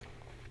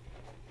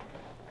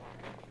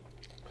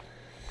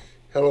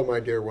Hello, my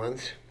dear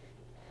ones.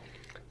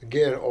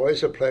 Again,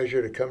 always a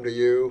pleasure to come to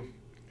you,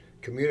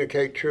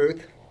 communicate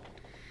truth.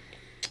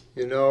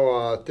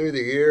 Through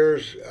the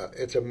years,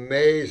 it's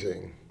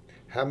amazing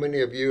how many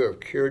of you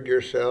have cured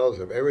yourselves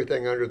of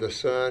everything under the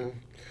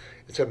sun.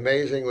 It's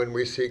amazing when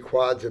we see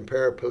quads and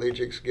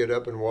paraplegics get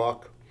up and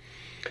walk.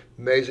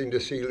 Amazing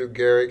to see Lou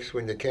Gehrig's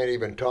when they can't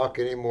even talk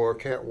anymore,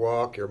 can't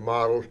walk, your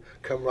model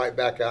come right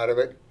back out of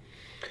it.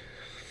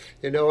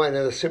 And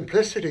the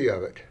simplicity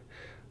of it.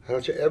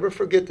 Don't you ever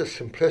forget the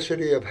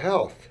simplicity of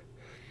health.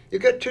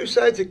 You've got two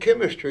sides of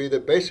chemistry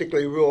that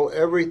basically rule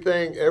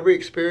everything, every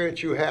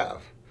experience you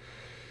have.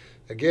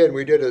 Again,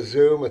 we did a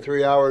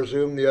 3-hour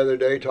Zoom the other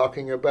day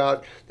talking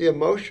about the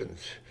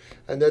emotions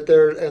and that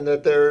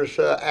there's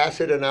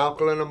acid and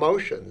alkaline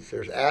emotions.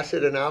 There's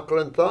acid and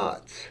alkaline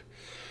thoughts.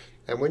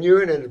 And when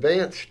you're in an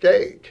advanced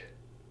state,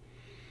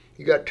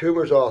 you got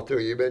tumors all through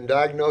you. You've been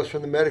diagnosed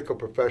from the medical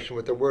profession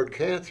with the word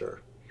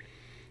cancer.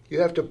 You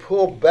have to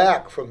pull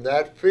back from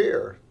that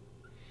fear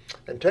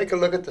and take a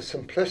look at the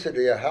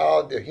simplicity of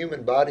how the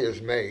human body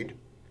is made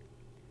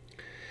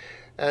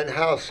and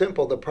how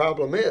simple the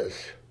problem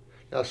is.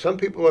 Now, some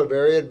people are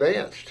very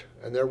advanced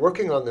and they're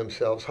working on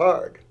themselves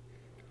hard.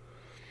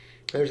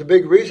 There's a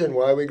big reason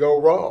why we go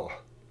raw.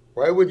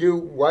 Why would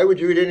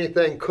you eat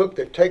anything cooked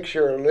that takes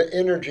your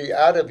energy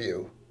out of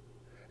you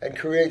and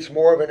creates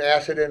more of an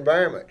acid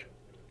environment?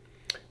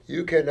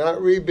 You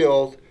cannot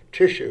rebuild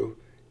tissue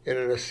in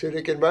an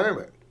acidic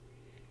environment.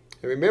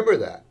 And remember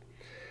that.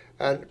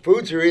 And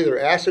foods are either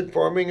acid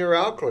forming or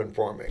alkaline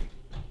forming.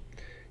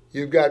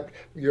 You've got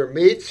your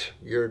meats,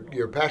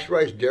 your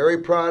pasteurized dairy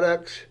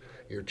products,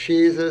 your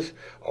cheeses,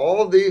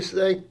 all these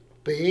things,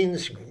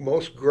 beans,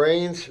 most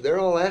grains, they're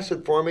all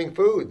acid forming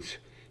foods.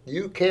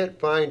 You can't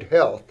find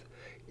health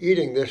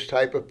eating this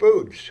type of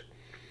foods.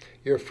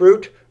 Your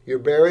fruit, your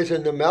berries,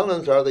 and the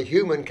melons are the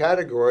human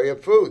category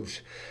of foods.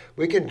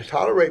 We can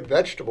tolerate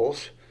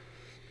vegetables,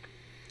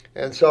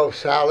 and so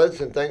salads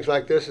and things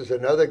like this is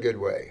another good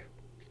way.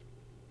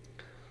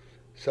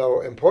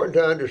 So important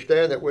to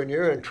understand that when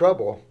you're in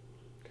trouble,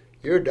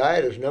 your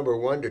diet is number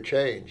one to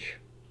change.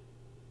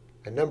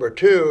 And number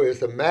two is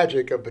the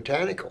magic of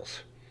botanicals.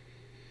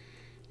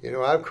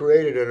 I've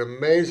created an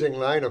amazing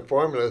line of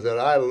formulas that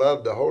I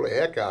love the holy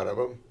heck out of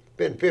them.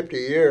 Been 50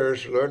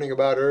 years learning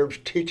about herbs,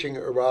 teaching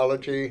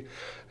herbology,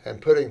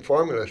 and putting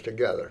formulas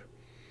together.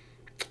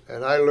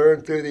 And I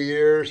learned through the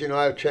years,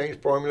 I've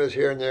changed formulas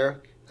here and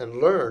there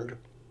and learned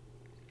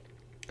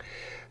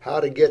how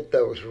to get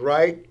those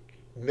right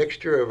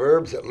mixture of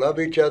herbs that love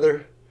each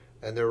other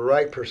and the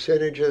right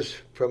percentages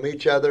from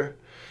each other.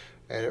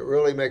 And it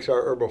really makes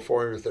our herbal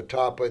formulas the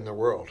top in the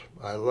world.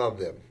 I love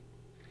them.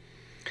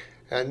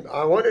 And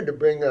I wanted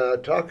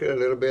to talk a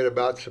little bit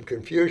about some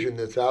confusion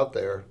that's out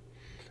there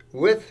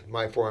with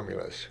my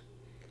formulas.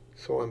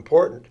 So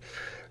important.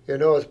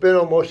 It's been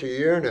almost a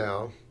year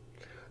now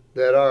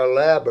that our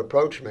lab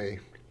approached me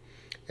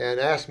and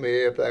asked me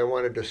if I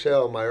wanted to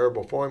sell my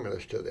herbal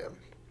formulas to them.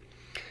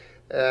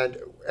 And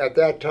at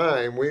that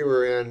time, we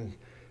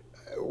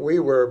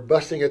were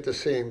busting at the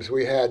seams.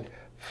 We had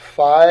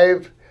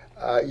 5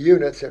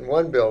 units in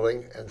one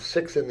building and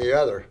 6 in the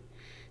other,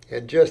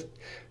 and just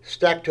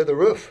stacked to the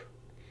roof.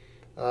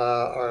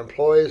 Our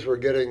employees were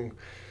getting,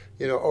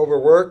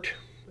 overworked,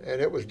 and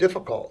it was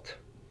difficult.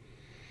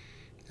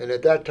 And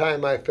at that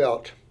time, I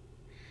felt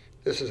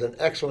this is an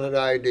excellent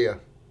idea.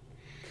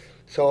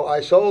 So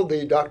I sold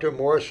the Dr.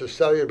 Morris's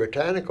Cellular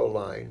Botanical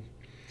line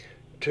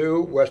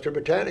to Western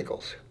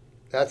Botanicals.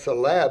 That's the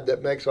lab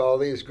that makes all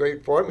these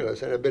great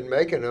formulas and have been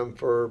making them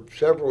for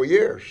several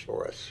years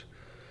for us.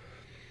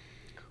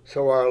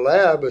 So our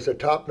lab is a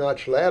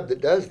top-notch lab that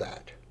does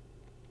that.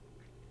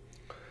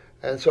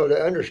 And so to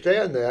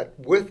understand that,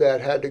 with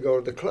that had to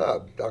go to the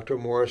club, Dr.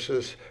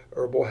 Morris's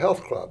Herbal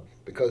Health Club,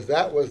 because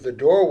that was the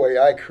doorway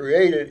I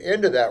created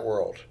into that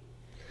world.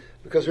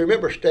 Because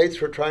remember,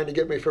 states were trying to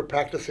get me for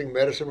practicing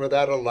medicine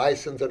without a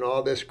license and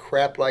all this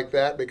crap like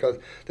that, because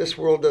this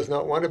world does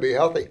not want to be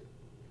healthy.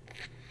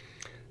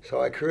 So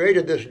I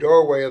created this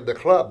doorway of the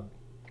club.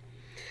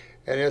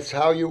 And it's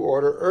how you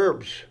order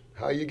herbs,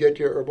 how you get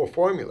your herbal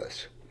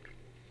formulas.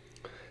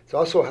 It's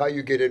also how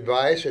you get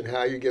advice and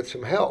how you get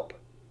some help.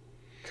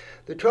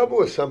 The trouble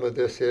with some of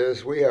this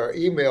is we are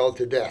emailed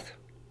to death.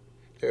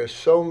 There's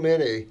so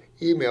many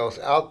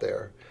emails out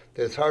there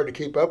that it's hard to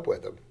keep up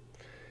with them.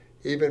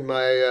 Even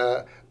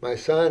my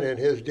son in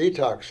his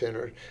detox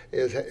center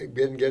has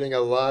been getting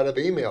a lot of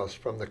emails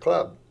from the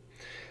club.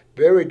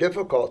 Very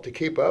difficult to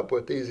keep up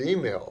with these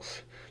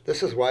emails.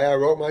 This is why I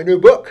wrote my new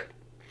book,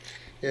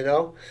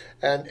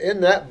 And in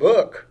that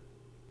book,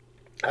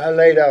 I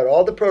laid out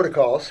all the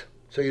protocols,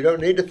 so you don't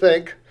need to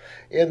think.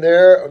 In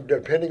there,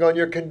 depending on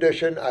your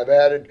condition, I've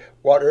added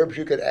what herbs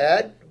you could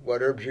add,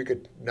 what herbs you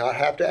could not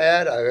have to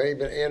add. I've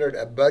even entered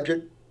a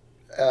budget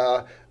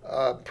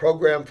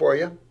program for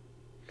you.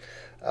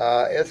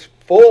 It's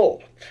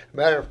full.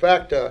 Matter of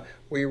fact,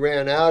 we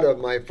ran out of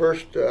my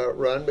first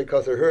run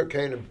because the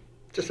hurricane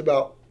just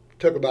about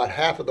took about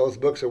half of those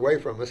books away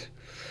from us.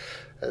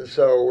 And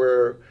so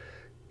we're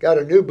got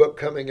a new book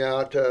coming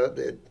out,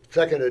 the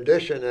second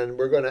edition, and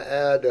we're going to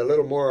add a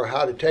little more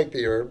how to take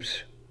the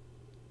herbs,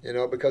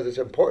 because it's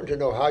important to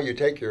know how you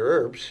take your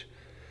herbs.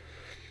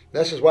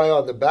 This is why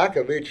on the back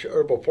of each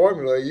herbal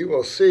formula you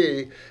will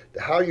see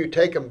how you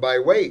take them by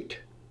weight.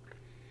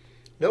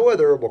 No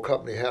other herbal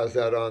company has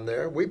that on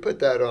there. We put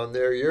that on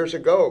there years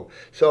ago.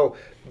 So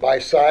by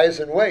size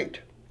and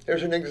weight.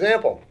 Here's an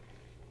example.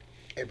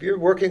 If you're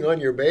working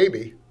on your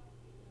baby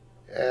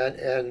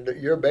and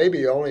your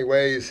baby only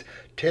weighs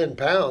 10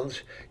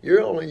 pounds,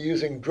 you're only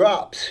using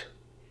drops.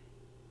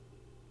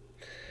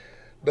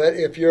 But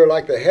if you're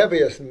like the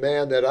heaviest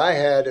man that I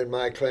had in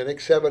my clinic,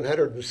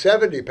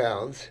 770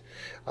 pounds,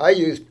 I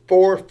used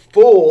 4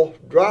 full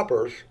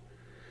droppers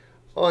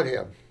on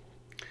him.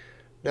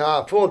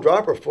 Now, a full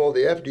dropper full,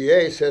 the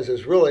FDA says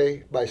is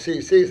really, by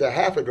cc's, a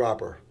half a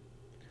dropper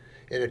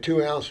in a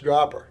 2-ounce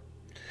dropper.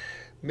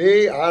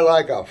 Me, I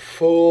like a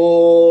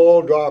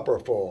full dropper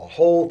full,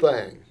 whole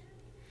thing.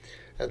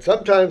 And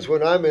sometimes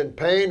when I'm in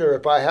pain or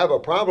if I have a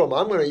problem,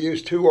 I'm going to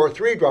use 2 or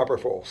 3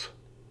 dropperfuls.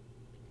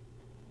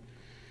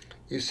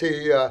 You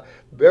see,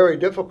 very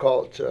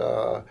difficult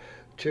to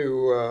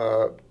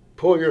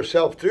pull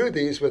yourself through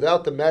these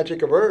without the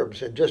magic of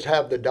herbs and just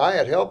have the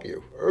diet help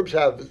you. Herbs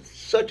have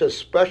such a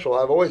special,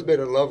 I've always been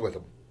in love with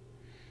them.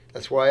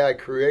 That's why I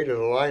created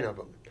a line of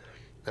them.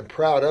 I'm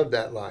proud of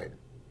that line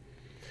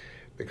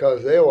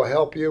because they will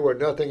help you where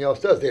nothing else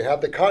does. They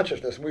have the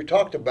consciousness. We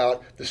talked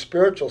about the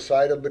spiritual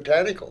side of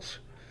botanicals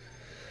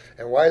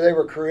and why they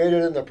were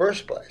created in the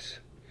first place.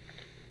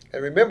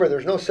 And remember,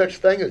 there's no such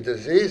thing as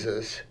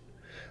diseases.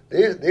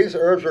 These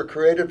herbs were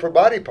created for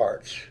body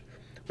parts.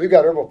 We've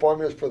got herbal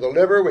formulas for the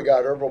liver. We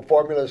got herbal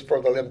formulas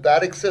for the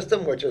lymphatic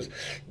system, which is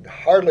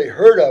hardly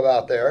heard of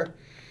out there.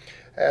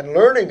 And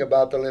learning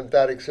about the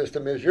lymphatic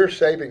system is your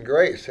saving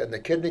grace and the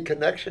kidney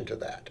connection to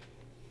that.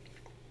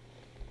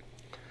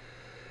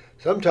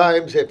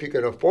 Sometimes, if you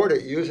can afford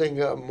it, using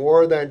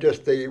more than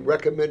just the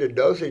recommended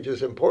dosage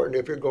is important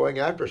if you're going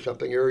after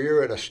something or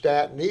you're in a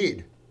stat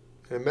need.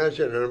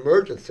 Imagine an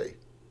emergency.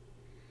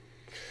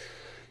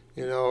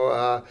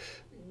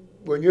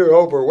 When you're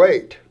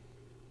overweight,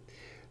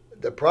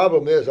 the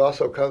problem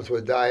also comes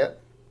with diet.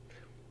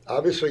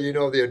 Obviously,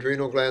 the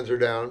adrenal glands are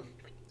down.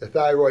 The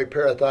thyroid,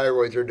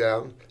 parathyroids are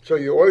down. So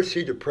you always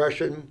see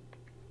depression,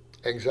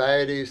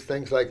 anxieties,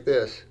 things like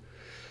this.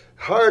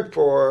 Hard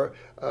for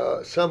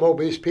some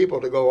obese people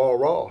to go all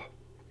raw.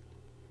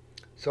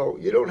 So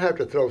you don't have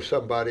to throw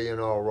somebody in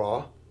all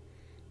raw.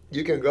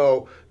 You can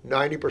go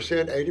 90%,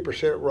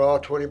 80% raw,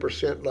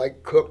 20%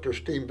 like cooked or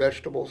steamed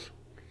vegetables.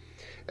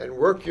 And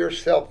work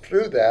yourself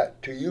through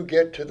that till you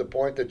get to the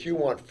point that you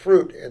want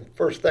fruit and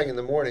first thing in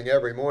the morning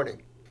every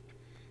morning.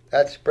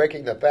 That's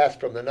breaking the fast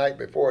from the night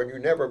before, and you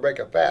never break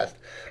a fast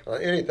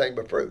on anything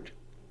but fruit.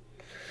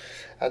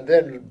 And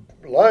then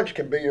lunch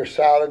can be your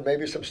salad,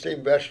 maybe some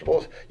steamed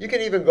vegetables. You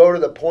can even go to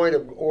the point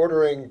of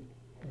ordering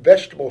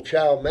vegetable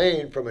chow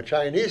mein from a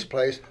Chinese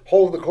place,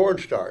 hold the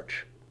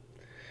cornstarch.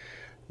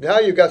 Now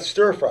you've got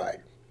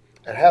stir-fried,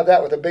 and have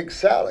that with a big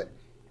salad.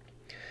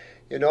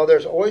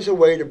 There's always a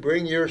way to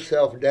bring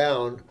yourself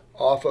down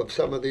off of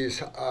some of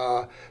these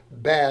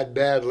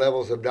bad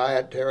levels of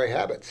dietary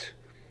habits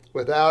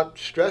without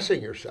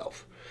stressing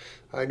yourself.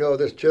 I know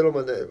this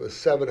gentleman that was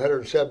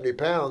 770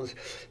 pounds,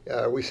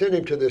 we sent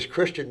him to this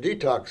Christian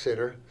detox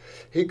center.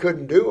 He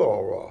couldn't do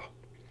all raw.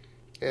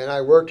 And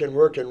I worked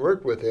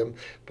with him.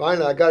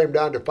 Finally, I got him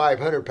down to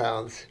 500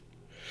 pounds.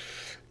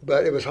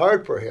 But it was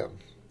hard for him.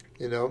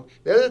 The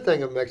other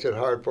thing that makes it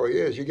hard for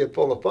you is you get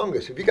full of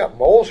fungus. If you got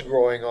moles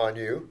growing on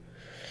you,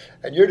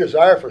 and your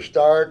desire for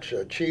starch,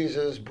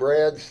 cheeses,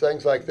 breads,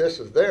 things like this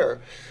is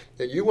there,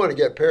 then you want to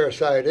get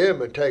Parasite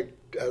M and take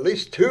at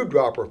least 2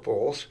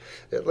 dropperfuls,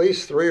 at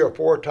least 3 or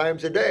 4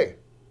 times a day.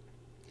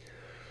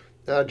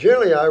 Now,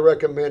 generally, I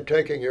recommend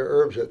taking your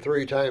herbs at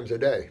 3 times a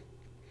day.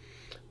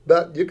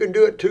 But you can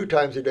do it 2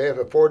 times a day if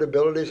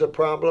affordability is a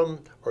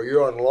problem or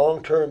you're on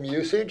long-term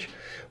usage.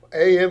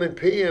 AM and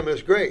PM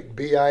is great.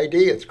 BID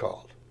it's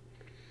called.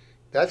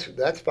 That's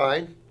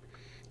fine.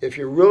 If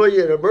you're really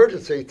in an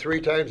emergency, 3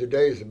 times a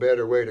day is the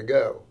better way to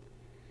go.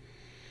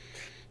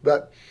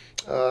 But,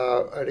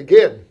 and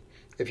again,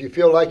 if you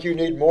feel like you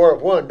need more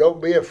of one,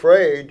 don't be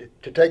afraid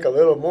to take a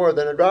little more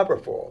than a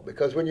dropperful.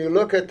 Because when you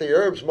look at the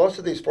herbs, most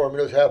of these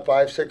formulas have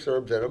 5-6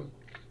 herbs in them.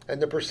 And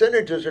the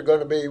percentages are going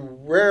to be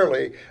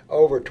rarely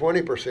over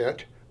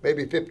 20%,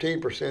 maybe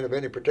 15% of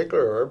any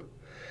particular herb.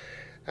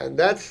 And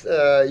that's,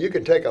 you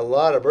can take a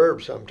lot of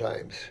herbs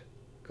sometimes.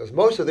 Because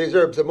most of these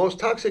herbs, the most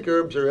toxic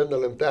herbs are in the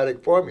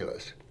lymphatic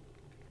formulas.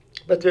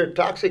 But they're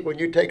toxic when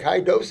you take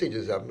high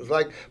dosages of them. It's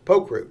like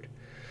poke root.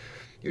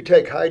 You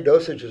take high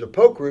dosages of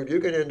poke root, you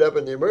can end up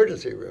in the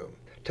emergency room.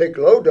 Take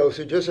low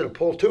dosages and it'll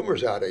pull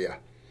tumors out of you.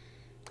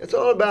 It's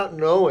all about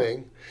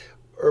knowing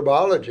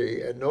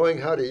herbology and knowing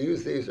how to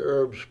use these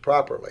herbs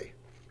properly.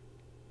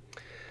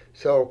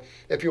 So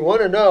if you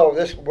want to know,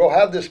 we'll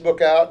have this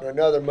book out in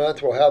another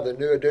month. We'll have the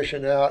new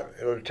edition out.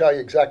 It'll tell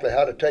you exactly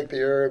how to take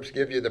the herbs,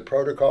 give you the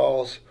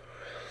protocols.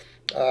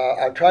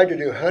 I've tried to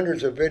do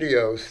hundreds of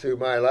videos through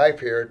my life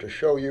here to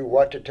show you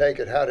what to take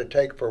and how to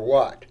take for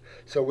what.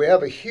 So we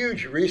have a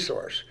huge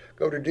resource.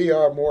 Go to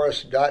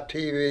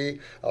drmorris.tv,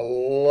 a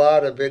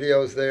lot of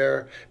videos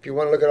there. If you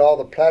want to look at all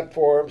the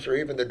platforms or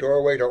even the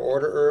doorway to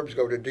order herbs,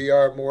 go to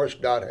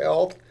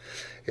drmorris.health.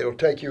 It'll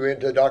take you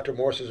into Dr.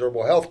 Morse's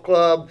Herbal Health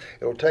Club.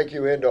 It'll take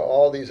you into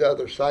all these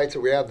other sites.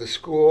 We have the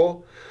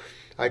school.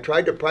 I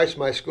tried to price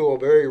my school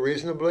very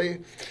reasonably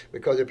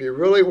because if you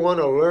really want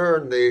to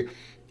learn the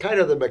kind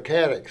of the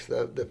mechanics,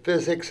 the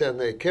physics and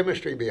the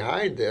chemistry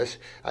behind this,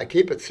 I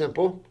keep it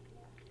simple.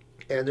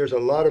 And there's a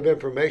lot of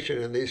information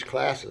in these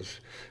classes,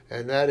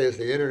 and that is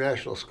the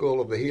International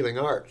School of the Healing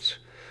Arts.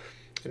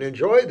 And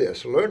enjoy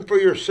this. Learn for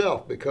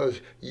yourself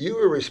because you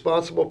are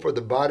responsible for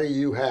the body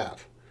you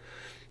have.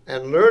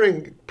 And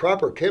learning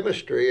proper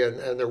chemistry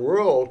and the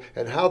world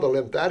and how the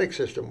lymphatic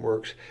system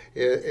works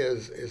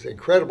is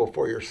incredible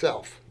for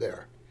yourself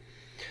there.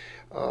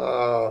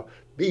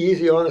 Be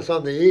easy on us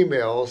on the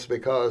emails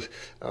because,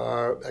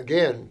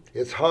 again,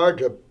 it's hard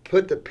to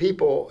put the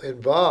people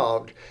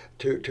involved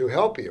to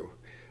help you.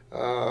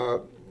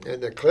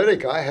 In the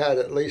clinic, I had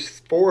at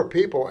least 4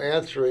 people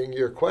answering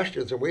your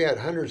questions, and we had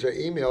hundreds of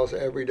emails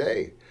every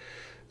day.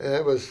 And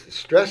it was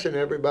stressing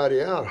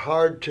everybody out,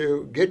 hard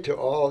to get to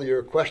all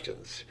your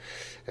questions.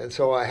 And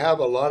so I have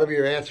a lot of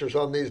your answers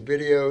on these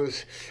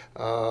videos.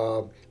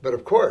 But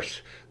of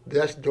course,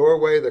 this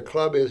doorway, the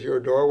club is your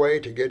doorway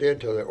to get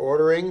into the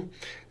ordering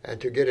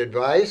and to get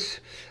advice.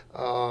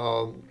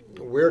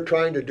 We're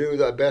trying to do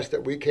the best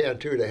that we can,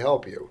 too, to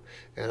help you.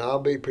 And I'll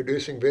be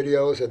producing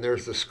videos, and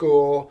there's the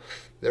school,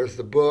 there's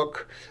the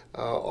book,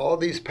 all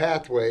these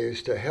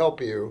pathways to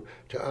help you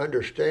to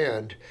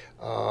understand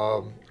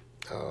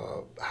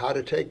how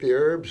to take the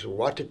herbs,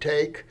 what to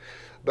take.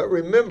 But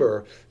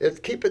remember,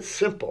 keep it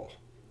simple.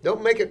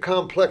 Don't make it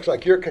complex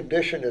like your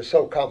condition is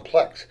so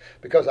complex.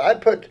 Because I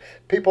put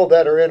people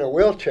that are in a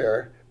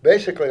wheelchair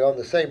basically on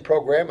the same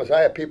program as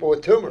I have people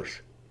with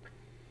tumors.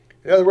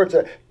 In other words,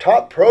 the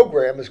top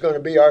program is going to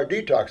be our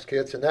detox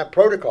kits and that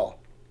protocol.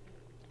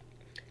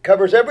 It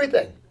covers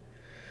everything.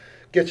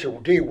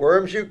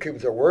 Deworms you,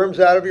 keeps the worms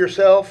out of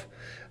yourself.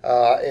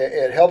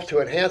 It helps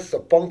to enhance the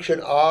function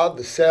of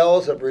the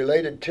cells of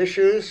related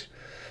tissues.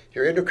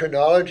 Your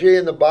endocrinology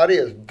in the body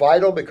is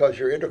vital because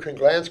your endocrine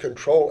glands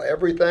control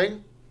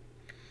everything.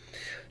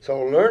 So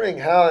learning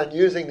how and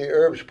using the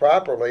herbs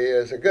properly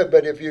is good.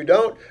 But if you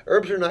don't,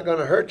 herbs are not going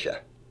to hurt you.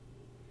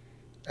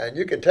 And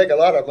you can take a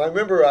lot of them. I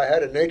remember I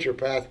had a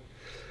naturopath.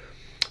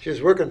 She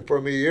was working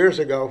for me years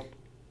ago.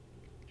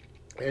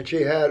 And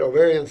she had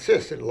ovarian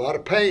cysts and a lot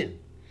of pain.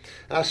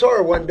 And I saw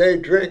her one day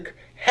drink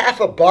half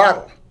a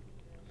bottle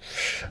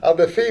of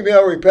the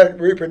female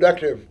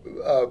reproductive,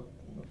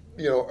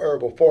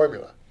 herbal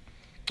formula.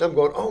 I'm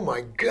going, oh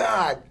my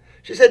God.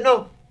 She said,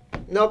 nope.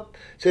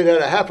 She said,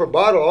 at a half a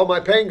bottle, all my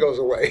pain goes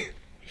away.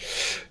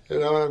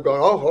 And I'm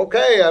going, oh,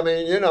 okay. I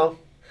mean,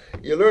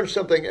 you learn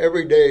something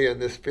every day in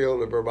this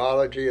field of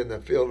herbology and the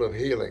field of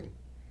healing.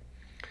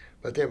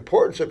 But the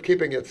importance of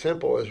keeping it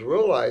simple is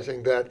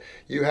realizing that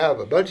you have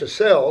a bunch of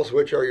cells,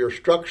 which are your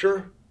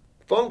structure,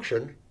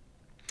 function,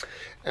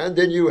 and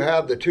then you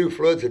have the 2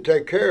 fluids that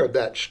take care of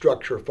that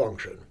structure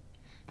function.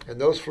 And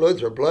those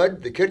fluids are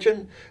blood, the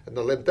kitchen, and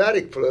the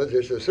lymphatic fluids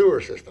is the sewer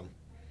system.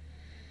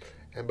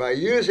 And by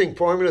using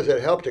formulas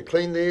that help to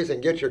clean these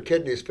and get your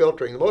kidneys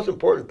filtering, the most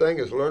important thing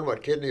is learn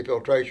what kidney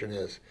filtration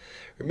is.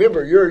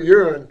 Remember, your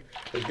urine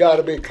has got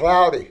to be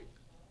cloudy.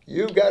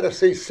 You've got to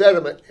see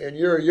sediment in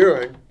your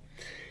urine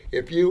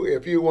if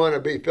you want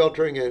to be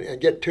filtering and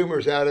get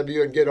tumors out of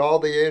you and get all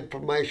the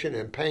inflammation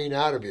and pain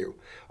out of you.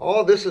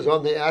 All this is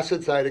on the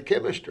acid side of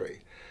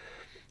chemistry.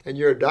 And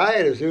your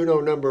diet is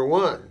number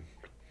 1.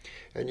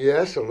 And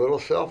yes, a little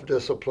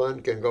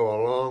self-discipline can go a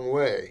long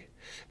way.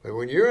 But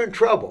when you're in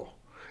trouble,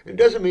 it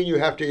doesn't mean you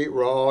have to eat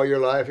raw all your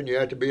life and you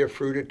have to be a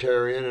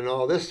fruitarian and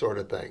all this sort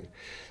of thing.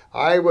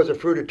 I was a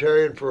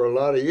fruitarian for a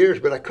lot of years,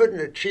 but I couldn't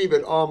achieve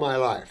it all my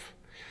life.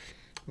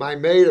 My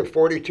mate of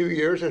 42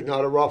 years is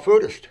not a raw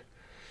foodist.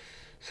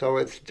 So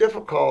it's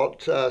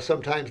difficult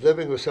sometimes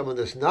living with someone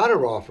that's not a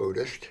raw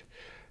foodist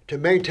to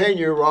maintain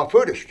your raw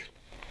foodist.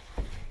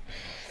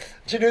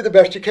 But you do the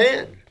best you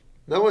can.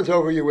 No one's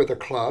over you with a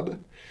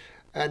club,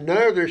 and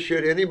neither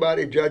should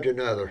anybody judge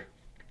another.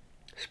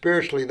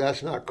 Spiritually,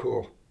 that's not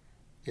cool.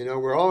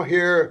 We're all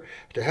here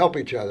to help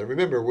each other.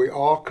 Remember, we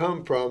all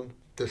come from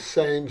the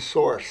same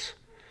source.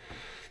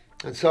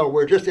 And so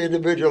we're just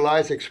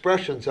individualized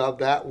expressions of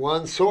that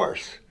one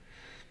source.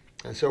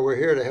 And so we're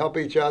here to help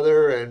each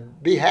other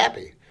and be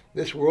happy.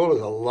 This world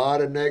has a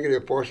lot of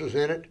negative forces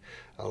in it,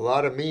 a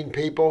lot of mean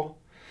people.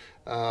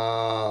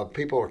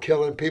 People are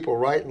killing people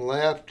right and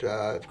left.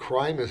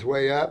 Crime is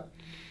way up.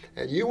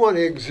 And you want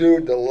to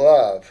exude the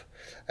love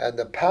and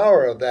the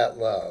power of that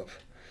love.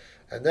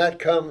 And that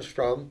comes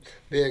from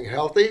being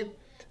healthy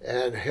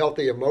and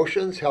healthy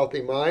emotions,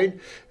 healthy mind.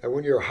 And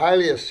when you're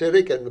highly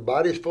acidic and the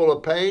body's full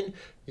of pain,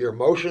 your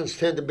emotions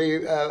tend to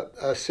be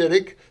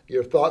acidic.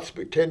 Your thoughts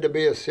tend to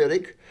be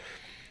acidic.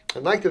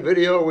 And like the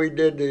video we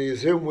did, the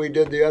Zoom we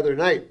did the other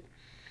night,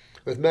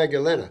 with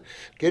Magdalena.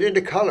 Get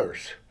into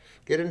colors.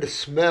 Get into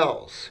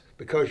smells,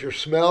 because your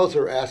smells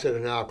are acid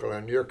and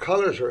alkaline. Your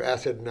colors are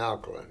acid and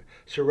alkaline.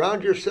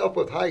 Surround yourself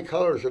with high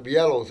colors of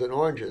yellows and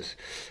oranges.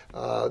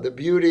 The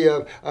beauty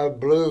of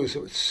blues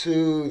that would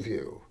soothe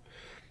you.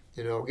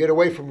 Get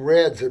away from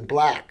reds and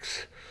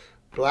blacks.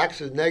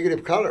 Blacks is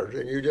negative colors,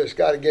 and you just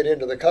got to get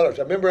into the colors.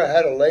 I remember I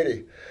had a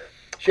lady.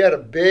 She had a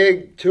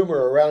big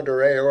tumor around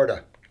her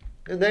aorta.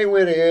 And they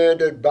went in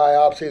to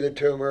biopsy the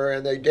tumor,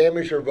 and they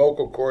damaged her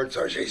vocal cords,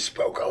 so she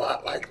spoke a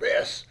lot like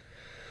this.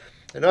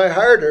 And I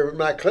hired her in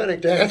my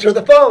clinic to answer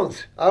the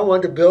phones. I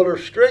wanted to build her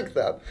strength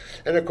up.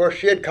 And of course,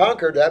 she had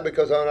conquered that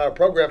because on our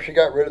program, she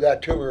got rid of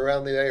that tumor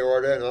around the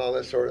aorta and all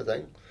this sort of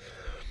thing.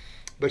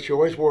 But she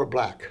always wore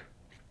black.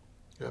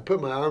 And I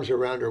put my arms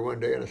around her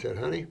one day and I said,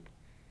 honey,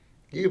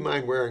 do you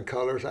mind wearing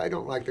colors? I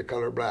don't like the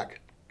color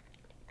black.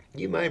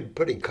 Do you mind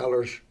putting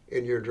colors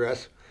in your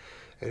dress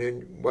and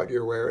in what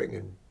you're wearing?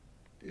 And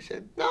she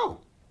said, no.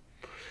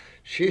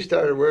 She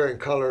started wearing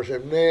colors,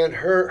 and man,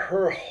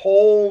 her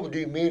whole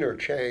demeanor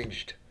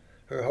changed.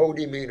 Her whole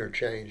demeanor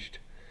changed.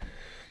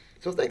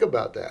 So think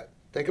about that.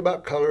 Think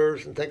about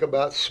colors and think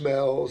about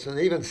smells and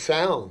even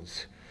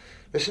sounds.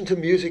 Listen to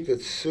music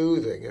that's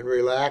soothing and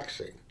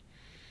relaxing,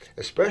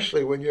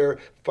 especially when you're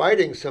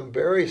fighting some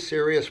very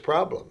serious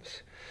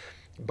problems.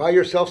 Buy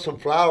yourself some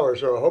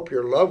flowers, or I hope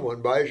your loved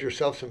one buys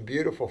yourself some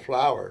beautiful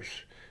flowers.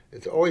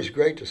 It's always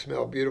great to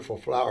smell beautiful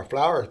flower.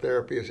 Flower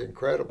therapy is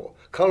incredible.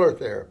 Color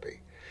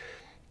therapy.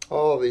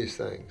 All of these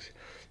things.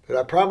 But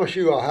I promise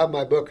you I'll have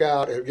my book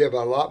out and give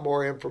a lot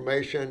more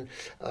information.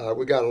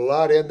 We got a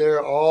lot in there,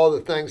 all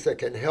the things that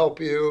can help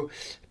you,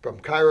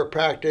 from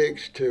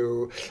chiropractics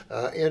to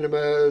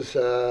enemas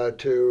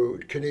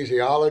to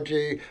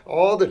kinesiology,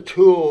 all the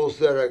tools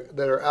that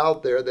are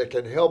out there that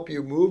can help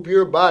you move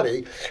your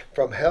body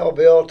from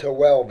Hellville to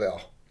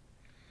Wellville.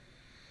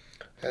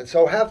 And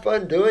so have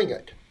fun doing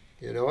it,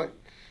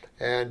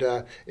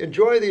 And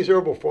enjoy these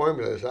herbal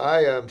formulas.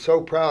 I am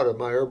so proud of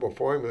my herbal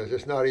formulas.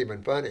 It's not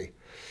even funny.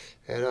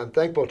 And I'm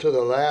thankful to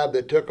the lab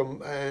that took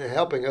them and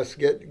helping us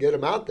get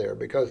them out there,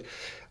 because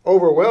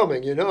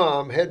overwhelming,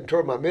 I'm heading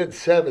toward my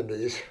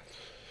mid-70s.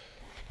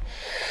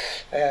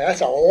 And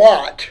that's a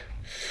lot,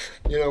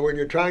 when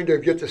you're trying to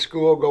get the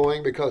school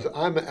going, because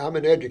I'm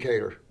an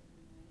educator.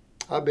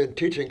 I've been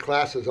teaching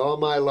classes all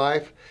my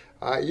life.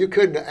 You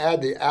couldn't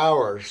add the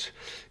hours.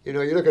 You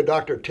look at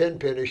Dr.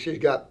 Tenpenny, she's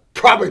got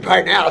probably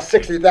by now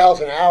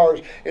 60,000 hours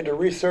into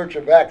research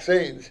of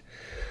vaccines.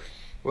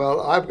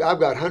 Well, I've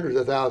got hundreds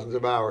of thousands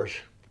of hours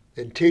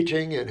in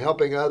teaching and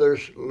helping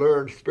others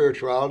learn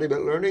spirituality,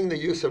 but learning the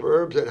use of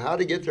herbs and how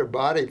to get their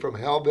body from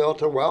Hellville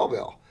to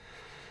Wellville.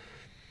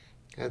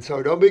 And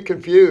so don't be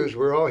confused.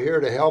 We're all here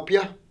to help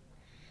you.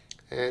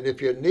 And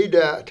if you need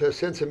to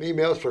send some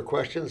emails for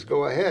questions,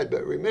 go ahead.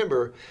 But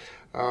remember,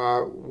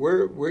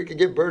 we can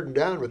get burdened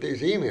down with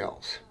these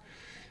emails.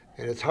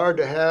 And it's hard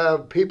to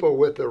have people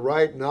with the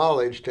right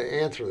knowledge to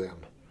answer them.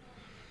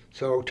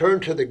 So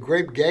turn to the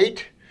Grape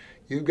Gate.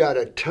 You've got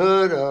a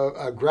ton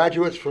of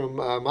graduates from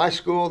my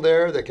school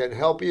there that can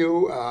help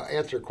you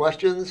answer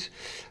questions.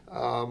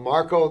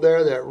 Marco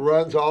there that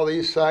runs all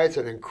these sites,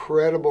 an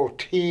incredible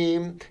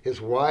team, his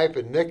wife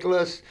and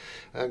Nicholas,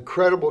 an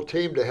incredible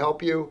team to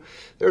help you.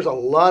 There's a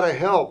lot of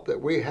help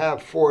that we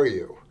have for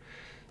you.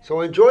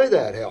 So enjoy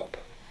that help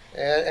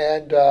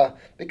and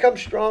become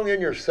strong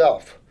in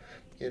yourself.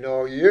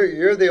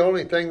 You're the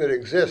only thing that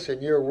exists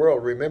in your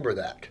world. Remember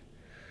that.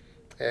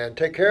 And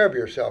take care of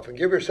yourself and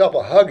give yourself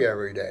a hug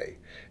every day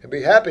and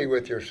be happy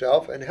with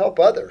yourself and help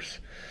others.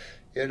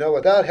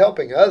 Without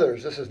helping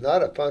others, this is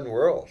not a fun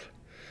world.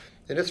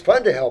 And it's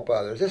fun to help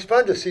others. It's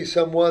fun to see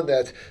someone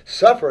that's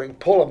suffering,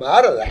 pull them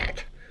out of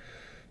that.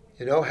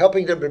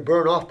 Helping them to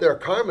burn off their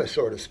karma,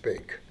 so to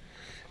speak.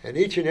 And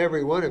each and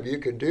every one of you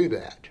can do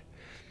that.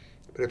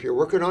 But if you're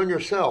working on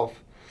yourself,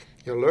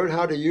 you'll learn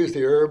how to use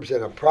the herbs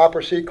in a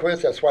proper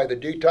sequence. That's why the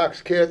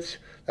detox kits.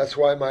 That's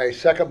why my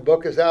second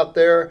book is out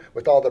there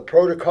with all the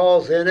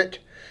protocols in it.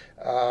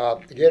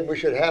 Again, we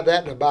should have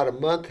that in about a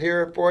month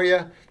here for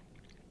you.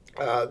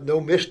 No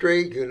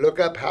mystery. You can look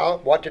up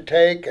what to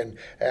take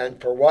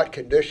and for what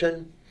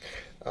condition.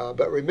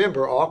 But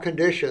remember, all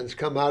conditions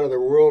come out of the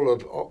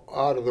world of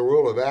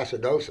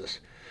acidosis.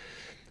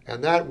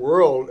 And that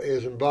world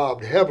is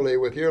involved heavily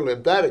with your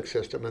lymphatic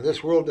system, and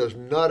this world does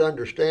not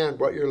understand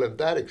what your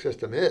lymphatic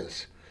system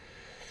is.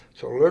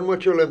 So learn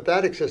what your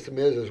lymphatic system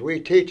is as we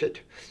teach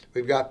it.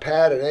 We've got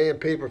Pat, an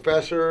A&P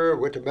professor,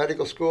 went to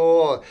medical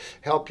school,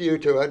 help you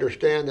to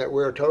understand that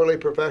we're totally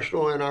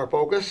professional in our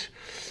focus,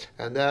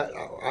 and that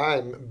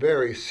I'm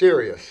very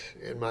serious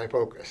in my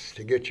focus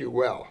to get you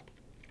well.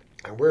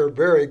 And we're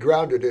very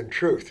grounded in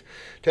truth.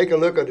 Take a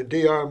look at the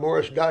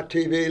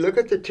drmorris.tv. Look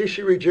at the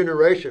tissue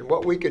regeneration,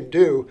 what we can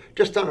do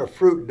just on a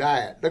fruit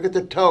diet. Look at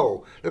the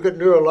toe. Look at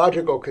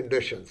neurological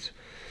conditions.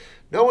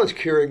 No one's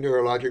curing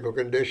neurological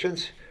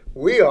conditions.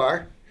 We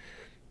are,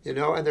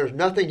 and there's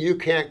nothing you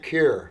can't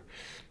cure.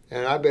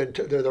 And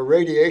the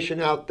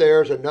radiation out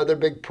there is another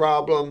big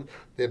problem.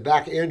 The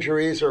back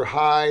injuries are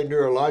high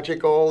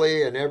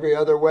neurologically and every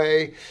other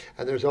way,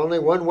 and there's only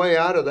one way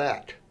out of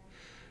that.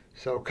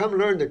 So come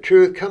learn the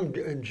truth, come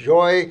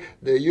enjoy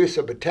the use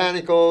of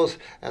botanicals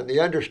and the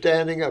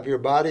understanding of your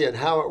body and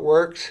how it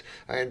works.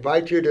 I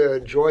invite you to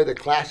enjoy the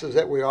classes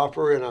that we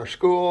offer in our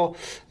school,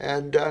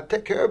 and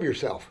take care of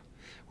yourself.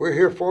 We're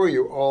here for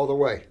you all the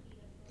way.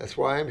 That's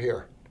why I'm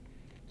here.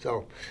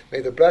 So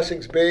may the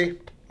blessings be.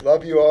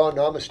 Love you all.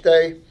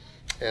 Namaste.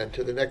 And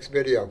to the next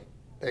video.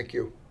 Thank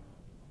you.